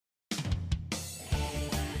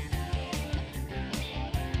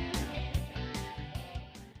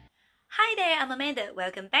Hi there, I'm Amanda.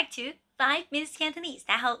 Welcome back to 5 Minutes Cantonese.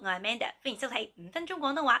 大家好，我係 Amanda，歡迎收睇5分鐘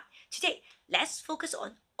廣東話。Today, let's focus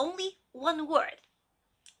on only one word.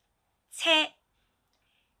 車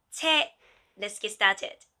Let's get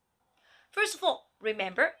started. First of all,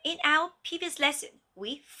 remember in our previous lesson,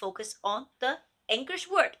 we focused on the English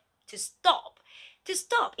word to stop. To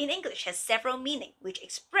stop in English has several meanings which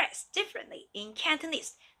express differently in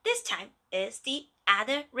Cantonese. This time is the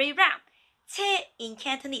other way round. 車 in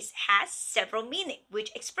Cantonese has several meanings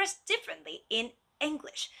which express differently in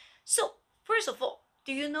English. So, first of all,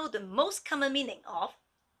 do you know the most common meaning of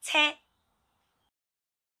車?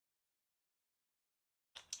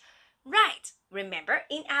 Right. Remember,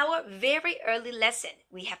 in our very early lesson,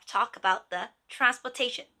 we have talked about the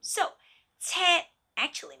transportation. So, 車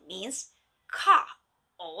actually means car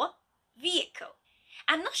or vehicle.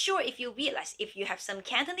 I'm not sure if you realize if you have some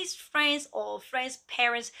Cantonese friends or friends'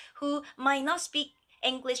 parents who might not speak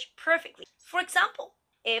English perfectly. For example,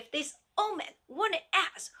 if this old man want to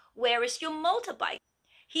ask, where is your motorbike?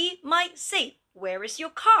 He might say, where is your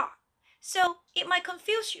car? So it might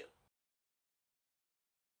confuse you.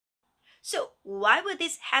 So why would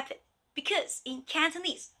this happen? Because in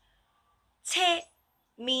Cantonese, 車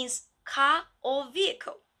means car or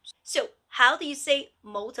vehicle. So how do you say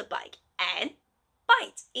motorbike and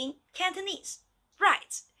bike in Cantonese?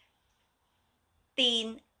 Right.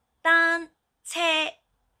 電單車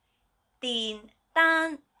電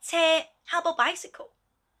單車 How about bicycle?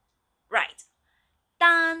 Right.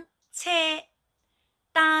 單車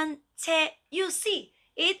單車 You see,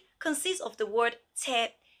 it consists of the word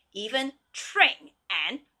車. Even train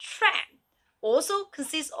and tram also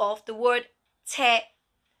consists of the word 車.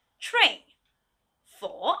 Train.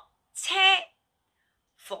 火車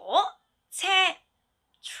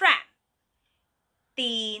tram.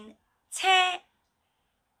 電車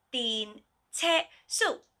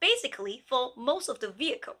So basically, for most of the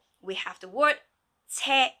vehicle, we have the word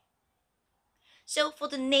車. So for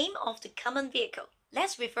the name of the common vehicle,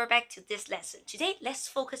 let's refer back to this lesson. Today, let's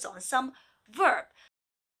focus on some verb.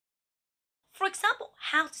 For example,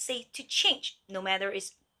 how to say to change, no matter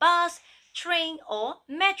it's bus, train, or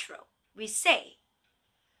metro. We say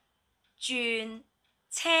轉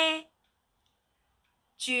車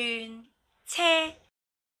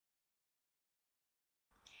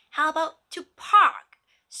How about to park?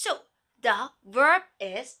 So the verb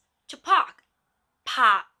is to park.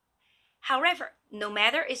 泊 However, no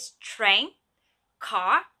matter it's train,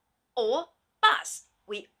 car, or bus,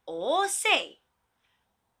 we all say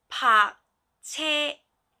泊車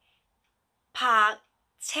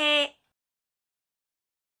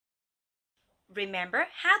Remember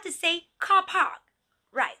how to say car park?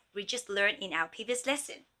 Right, we just learned in our previous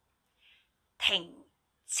lesson. 停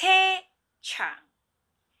車場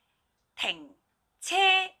停車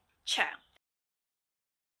場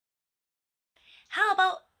How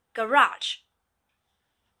about garage?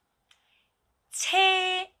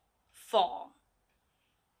 車房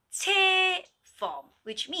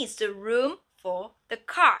which means the room for the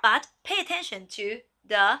car. But pay attention to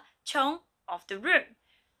the tone of the room.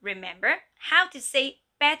 Remember how to say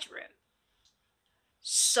bedroom.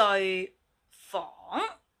 睡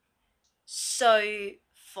房 So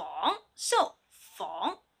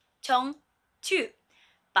房 tone 2.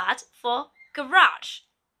 But for garage,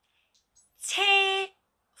 車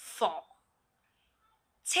房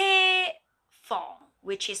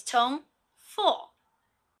which is tone 4.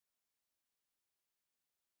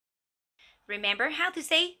 Remember how to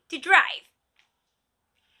say to drive.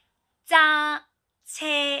 揸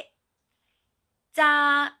車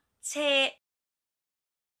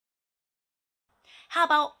How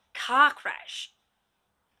about car crash?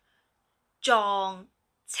 撞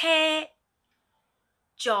車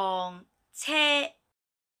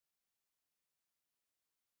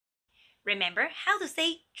Remember how to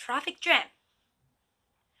say traffic jam.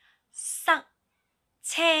 塞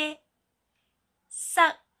車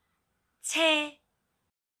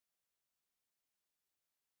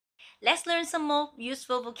Let's learn some more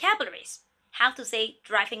useful vocabularies. How to say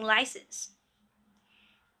driving license.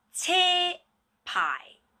 車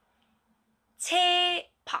牌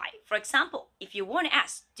For example, if you want to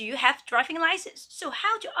ask, do you have driving license? So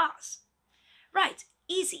how do you ask? Right,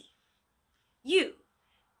 easy. You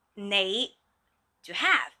你 to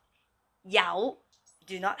have 有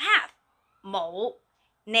do not have 冇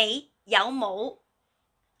你有冇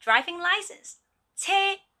driving license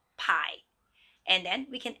車牌 and then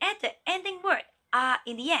we can add the ending word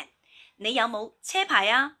in the end 你有冇車牌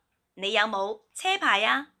啊你有冇車牌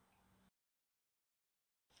啊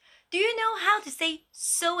Do you know how to say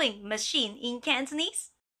sewing machine in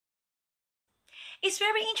Cantonese? It's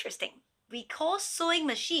very interesting. we call sewing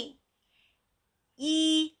machine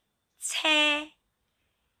衣車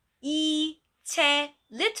衣車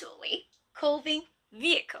literally clothing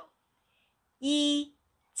vehicle 衣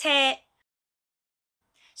車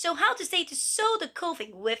So how to say to sew the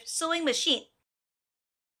clothing with sewing machine?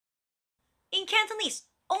 In Cantonese,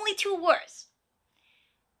 only 2 words.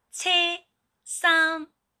 ce1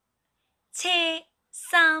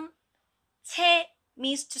 ce1 ce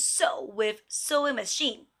means to sew with sewing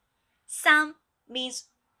machine. 3 means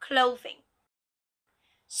clothing.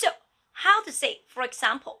 So, how to say, for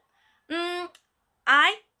example,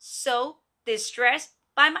 I sew this dress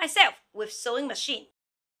by myself with sewing machine.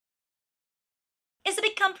 It's a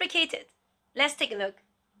bit complicated. Let's take a look.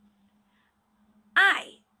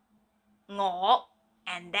 I, 我,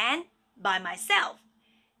 and then by myself.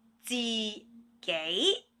 自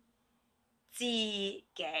己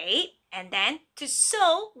and then to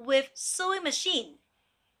sew with sewing machine.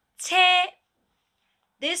 車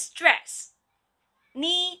this dress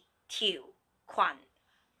呢條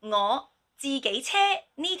裙我自己車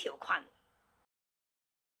呢條裙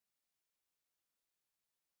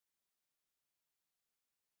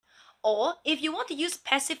Or if you want to use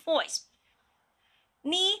passive voice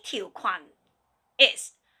呢條裙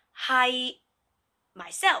is 係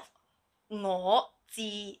myself 我自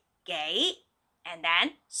己 and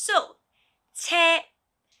then sew 車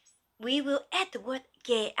we will add the word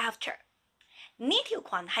嘅 after 呢條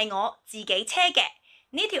裙係我自己車嘅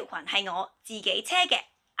呢條裙係我自己車嘅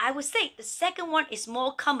I would say the second one is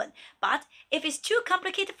more common, but if it's too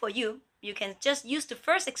complicated for you, you can just use the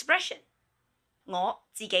first expression 我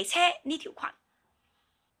自己車呢條裙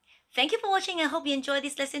Thank you for watching. I hope you enjoyed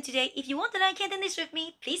this lesson today. If you want to learn Cantonese with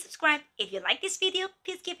me, please subscribe. If you like this video,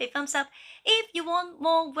 please give a thumbs up. If you want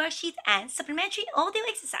more worksheets and supplementary audio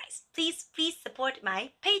exercise, please support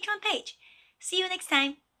my Patreon page. See you next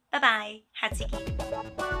time. Bye bye. 下次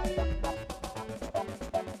見。